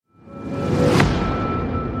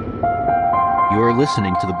You are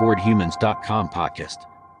listening to the BoredHumans.com podcast.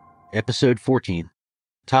 Episode 14.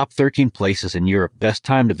 Top 13 Places in Europe Best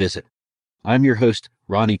Time to Visit. I'm your host,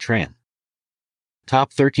 Ronnie Tran.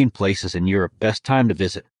 Top 13 Places in Europe Best Time to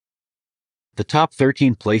Visit. The top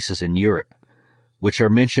 13 places in Europe, which are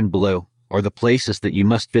mentioned below, are the places that you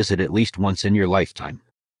must visit at least once in your lifetime.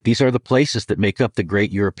 These are the places that make up the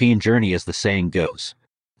great European journey, as the saying goes.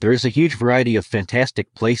 There is a huge variety of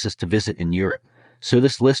fantastic places to visit in Europe, so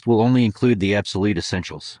this list will only include the absolute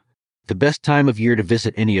essentials. The best time of year to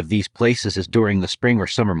visit any of these places is during the spring or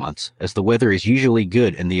summer months, as the weather is usually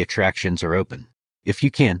good and the attractions are open. If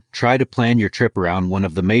you can, try to plan your trip around one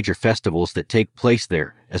of the major festivals that take place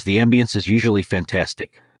there, as the ambience is usually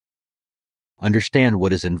fantastic. Understand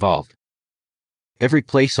what is involved. Every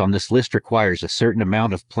place on this list requires a certain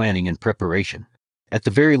amount of planning and preparation. At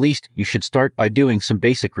the very least, you should start by doing some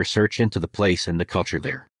basic research into the place and the culture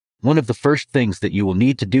there. One of the first things that you will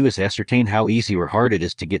need to do is ascertain how easy or hard it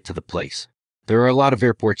is to get to the place. There are a lot of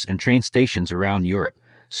airports and train stations around Europe,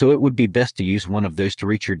 so it would be best to use one of those to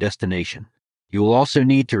reach your destination. You will also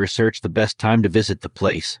need to research the best time to visit the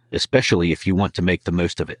place, especially if you want to make the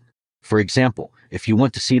most of it. For example, if you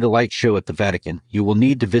want to see the light show at the Vatican, you will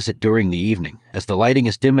need to visit during the evening, as the lighting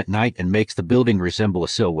is dim at night and makes the building resemble a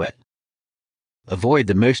silhouette. Avoid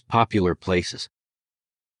the most popular places.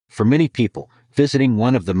 For many people, visiting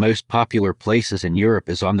one of the most popular places in Europe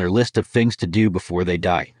is on their list of things to do before they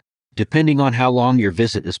die. Depending on how long your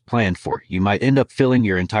visit is planned for, you might end up filling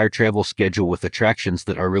your entire travel schedule with attractions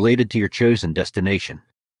that are related to your chosen destination.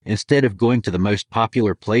 Instead of going to the most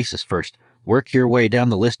popular places first, work your way down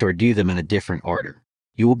the list or do them in a different order.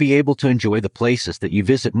 You will be able to enjoy the places that you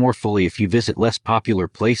visit more fully if you visit less popular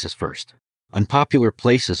places first. Unpopular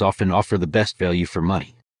places often offer the best value for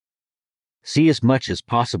money. See as much as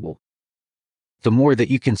possible. The more that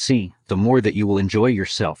you can see, the more that you will enjoy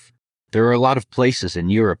yourself. There are a lot of places in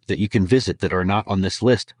Europe that you can visit that are not on this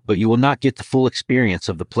list, but you will not get the full experience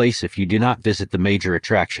of the place if you do not visit the major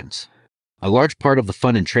attractions. A large part of the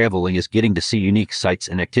fun in traveling is getting to see unique sights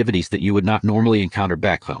and activities that you would not normally encounter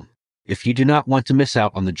back home. If you do not want to miss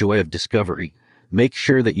out on the joy of discovery, make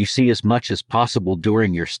sure that you see as much as possible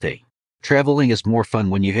during your stay. Traveling is more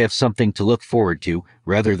fun when you have something to look forward to,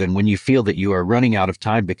 rather than when you feel that you are running out of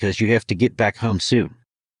time because you have to get back home soon.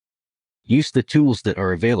 Use the tools that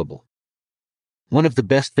are available. One of the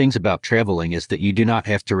best things about traveling is that you do not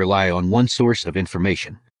have to rely on one source of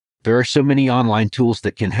information. There are so many online tools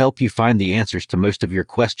that can help you find the answers to most of your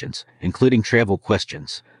questions, including travel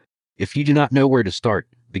questions. If you do not know where to start,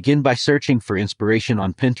 begin by searching for inspiration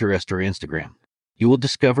on Pinterest or Instagram. You will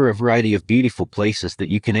discover a variety of beautiful places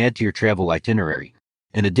that you can add to your travel itinerary.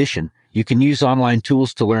 In addition, you can use online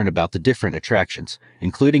tools to learn about the different attractions,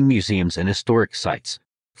 including museums and historic sites.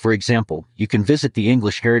 For example, you can visit the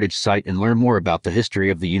English Heritage Site and learn more about the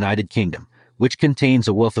history of the United Kingdom, which contains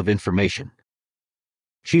a wealth of information.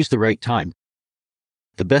 Choose the right time.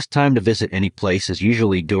 The best time to visit any place is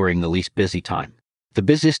usually during the least busy time. The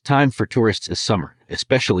busiest time for tourists is summer,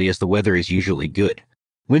 especially as the weather is usually good.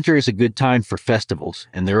 Winter is a good time for festivals,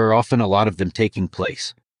 and there are often a lot of them taking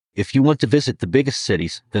place. If you want to visit the biggest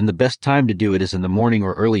cities, then the best time to do it is in the morning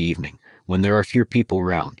or early evening, when there are fewer people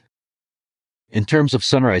around. In terms of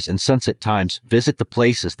sunrise and sunset times, visit the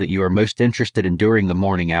places that you are most interested in during the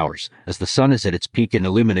morning hours, as the sun is at its peak and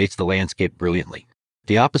illuminates the landscape brilliantly.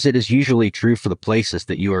 The opposite is usually true for the places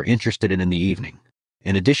that you are interested in the evening.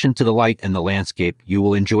 In addition to the light and the landscape, you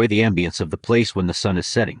will enjoy the ambience of the place when the sun is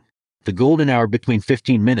setting. The golden hour between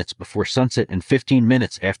 15 minutes before sunset and 15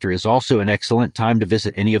 minutes after is also an excellent time to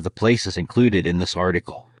visit any of the places included in this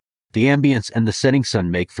article. The ambience and the setting sun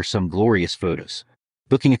make for some glorious photos.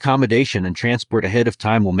 Booking accommodation and transport ahead of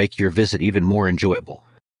time will make your visit even more enjoyable.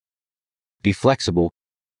 Be flexible.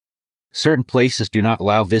 Certain places do not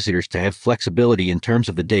allow visitors to have flexibility in terms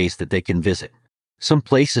of the days that they can visit. Some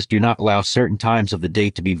places do not allow certain times of the day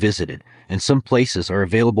to be visited, and some places are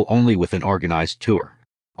available only with an organized tour.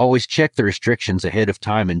 Always check the restrictions ahead of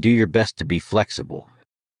time and do your best to be flexible.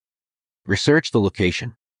 Research the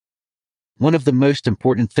location. One of the most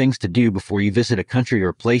important things to do before you visit a country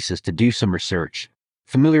or place is to do some research.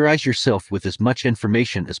 Familiarize yourself with as much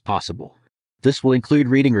information as possible. This will include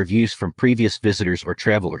reading reviews from previous visitors or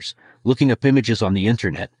travelers, looking up images on the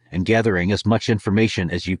internet, and gathering as much information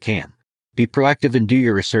as you can. Be proactive and do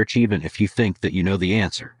your research even if you think that you know the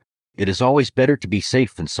answer. It is always better to be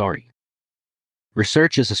safe than sorry.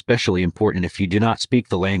 Research is especially important if you do not speak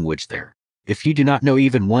the language there. If you do not know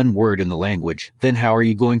even one word in the language, then how are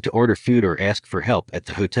you going to order food or ask for help at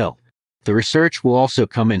the hotel? The research will also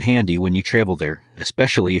come in handy when you travel there,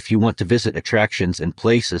 especially if you want to visit attractions and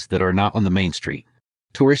places that are not on the main street.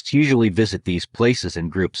 Tourists usually visit these places in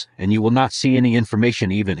groups, and you will not see any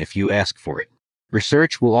information even if you ask for it.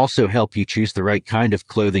 Research will also help you choose the right kind of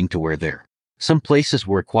clothing to wear there. Some places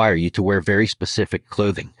will require you to wear very specific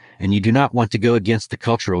clothing, and you do not want to go against the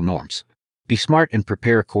cultural norms. Be smart and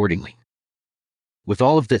prepare accordingly. With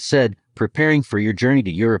all of that said, preparing for your journey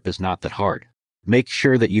to Europe is not that hard. Make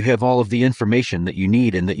sure that you have all of the information that you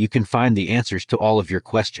need and that you can find the answers to all of your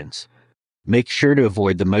questions. Make sure to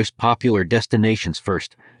avoid the most popular destinations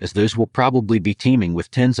first, as those will probably be teeming with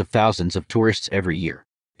tens of thousands of tourists every year.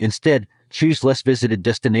 Instead, choose less visited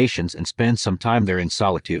destinations and spend some time there in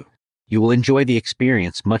solitude. You will enjoy the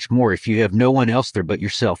experience much more if you have no one else there but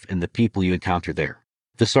yourself and the people you encounter there.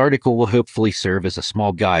 This article will hopefully serve as a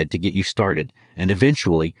small guide to get you started, and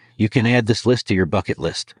eventually, you can add this list to your bucket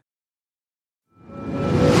list.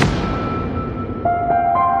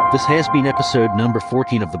 This has been episode number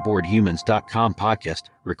 14 of the BoredHumans.com podcast,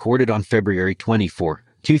 recorded on February 24,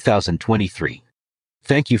 2023.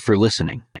 Thank you for listening.